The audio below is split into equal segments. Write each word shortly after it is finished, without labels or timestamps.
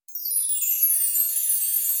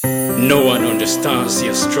No one understands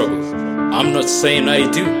your struggle. I'm not saying I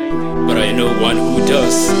do, but I know one who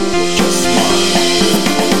does. Just smile.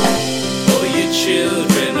 For your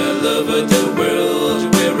children all over the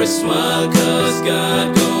world, wear a smile, cause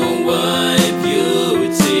God gon' wipe your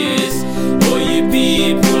tears. For you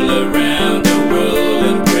people around the world,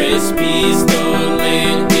 embrace peace, don't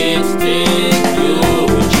let it take your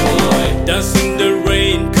joy. Dance in the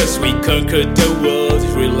rain, cause we conquered the world.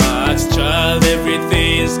 Relax, child,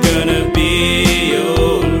 everything's gonna be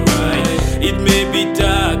alright. It may be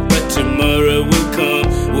dark, but tomorrow will come.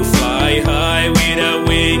 We'll fly high with our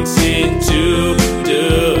wings into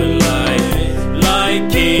the light.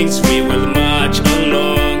 Like kings, we will march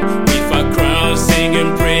along with our crowns,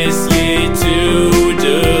 singing praise ye to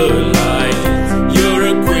the light. You're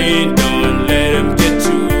a queen, don't let them get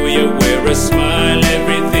to you. Wear a smile,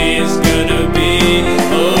 everything's gonna be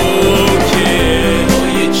okay. For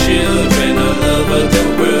your children all over the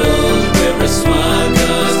world, wear a smile,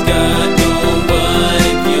 cause God gon'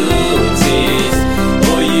 wipe your tears.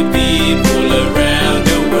 For you people around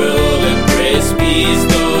the world, embrace peace,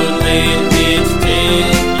 don't let it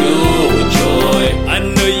take your joy. I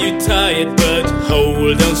know you're tired, but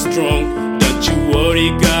hold on strong. Don't you worry,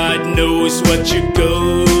 God knows what you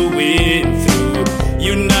go